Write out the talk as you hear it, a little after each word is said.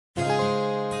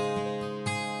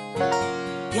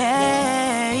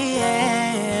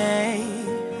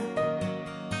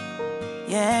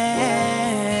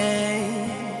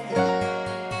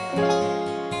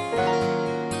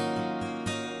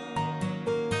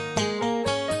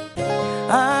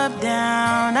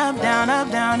up,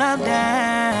 down, up, down.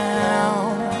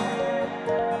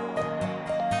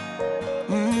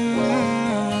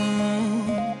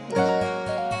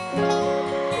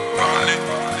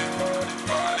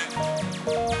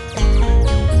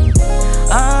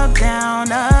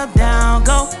 Up, down,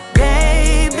 go,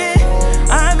 baby.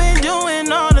 I've been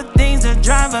doing all the things that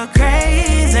drive her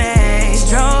crazy.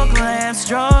 Stroke left,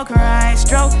 stroke right,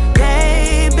 stroke,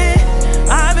 baby.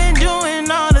 I've been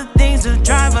doing all the things that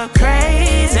drive her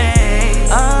crazy.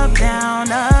 Up,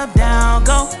 down,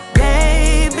 go,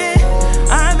 baby.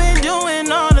 I've been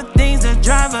doing all the things that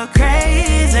drive her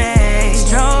crazy.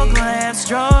 Stroke left,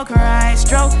 stroke right,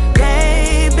 stroke,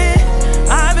 baby.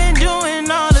 I've been doing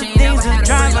all the things that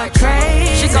drive her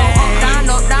crazy. She go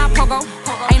up, down, pogo.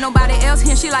 Ain't nobody else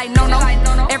here, she like no.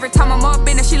 Every time I'm up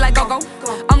in it, she like go.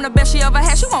 I'm the best she ever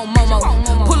had, she want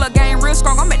Momo. Pull her game real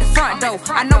strong, I'm at the front door.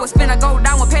 I know it's finna go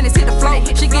down when panties hit the floor.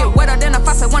 She get wetter than a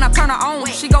faucet when I turn her on.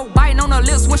 She go biting on her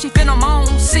lips when she finna moan.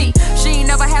 See, she ain't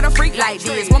never had a freak like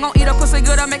this. We gon' eat her pussy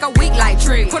good, I make her weak like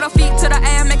Trick. Put her feet to the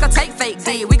air, make her take fake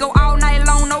D. We go all night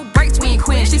long, no breaks, we ain't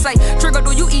quitting. She say, Trigger,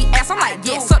 do you eat ass? I'm like,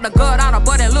 yes. Suck the gut out her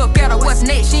butt and look at her, what's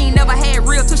next? She ain't never had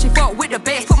real till she fuck with the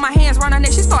best. Put my hands round her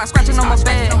neck, she start scratching on my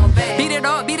bed. Beat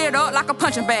it up like a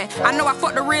punching bag. I know I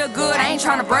fucked her real good, I ain't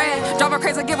tryna brag. Drive her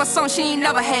crazy, give her something she ain't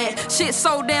never had. Shit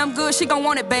so damn good, she gon'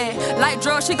 want it bad. Like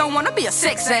drugs, she gon' wanna be a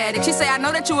sex addict. She say, I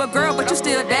know that you a girl, but you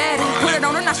still daddy. Put it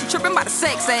on her, now she tripping by the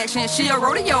sex action. She a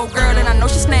rodeo girl, and I know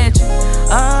she snatching.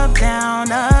 Up,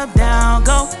 down,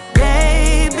 go,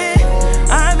 baby.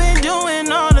 I've been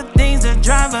doing all the things that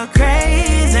drive her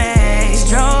crazy.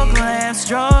 Stroke left,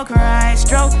 stroke right,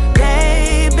 stroke,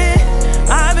 baby.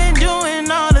 I've been doing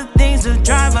all the things that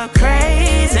drive her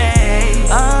crazy.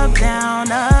 Up,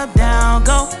 down,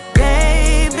 go,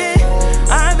 baby.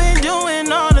 I've been doing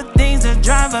all the things that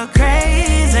drive her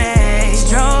crazy.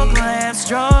 Stroke left,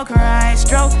 stroke right,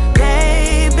 stroke,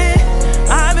 baby.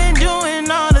 I've been doing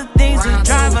all the things that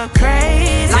drive her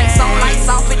crazy. Lights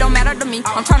off, it don't matter to me.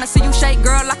 I'm tryna see you shake,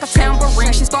 girl, like a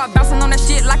tambourine. She start bouncing on that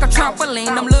shit like a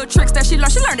trampoline. Them little tricks that she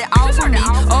learned it all from me.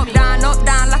 Up, down,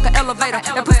 like an elevator.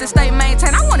 That pussy stay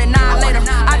maintained, I want it 9 later.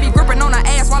 I be gripping on her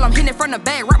ass while I'm hitting it from the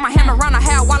back. Wrap my hand around her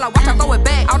hair while I watch her throw it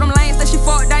back. All them lanes that she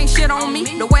fucked, they ain't shit on me.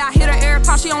 The way I hit her every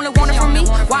time, she only wanted from me.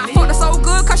 Why I fucked her so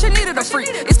good, cause she needed a freak.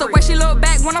 It's the way she look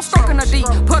back when I'm stroking her deep.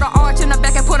 Put her arch in the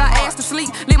back and put her ass to sleep.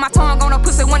 Leave my tongue on her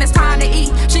pussy when it's time to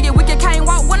eat. She get wicked, can't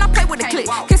walk when I play with the click.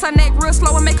 Kiss her neck real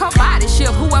slow and make her body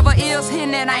shift. Whoever is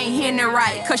hitting that, I ain't hitting it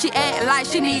right. Cause she act like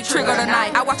she need trigger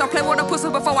tonight. I watch her play with her pussy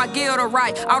before I give her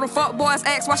right. All them fuck boys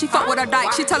ask why she fuck with her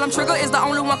dyke. She tell them Trigger is the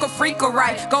only one could freak her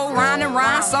right. Go round and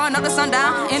round, sun up to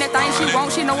sundown. Anything she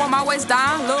want, she know I'm always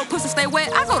down. Little pussy stay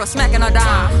wet, I go to smacking her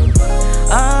down.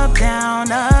 Up,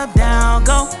 down,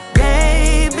 go,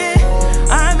 baby.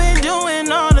 I've been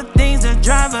doing all the things that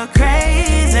drive her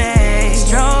crazy.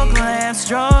 Stroke left,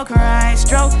 stroke right,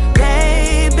 stroke,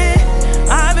 baby.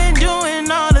 I've been doing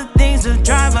all the things that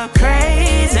drive her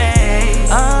crazy.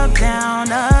 Up,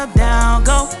 down,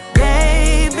 go,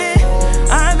 baby.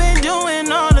 I've been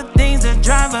doing all the things that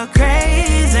drive her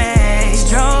crazy.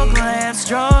 Stroke left,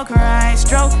 stroke right,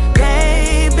 stroke,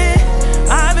 baby.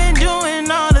 I've been doing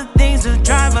all the things that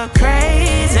drive her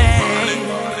crazy.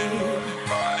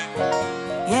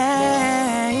 Yeah.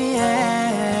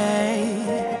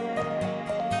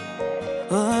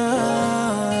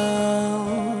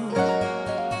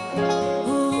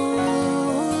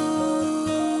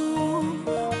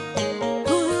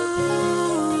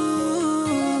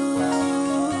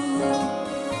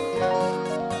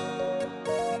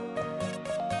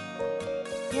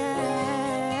 Yeah.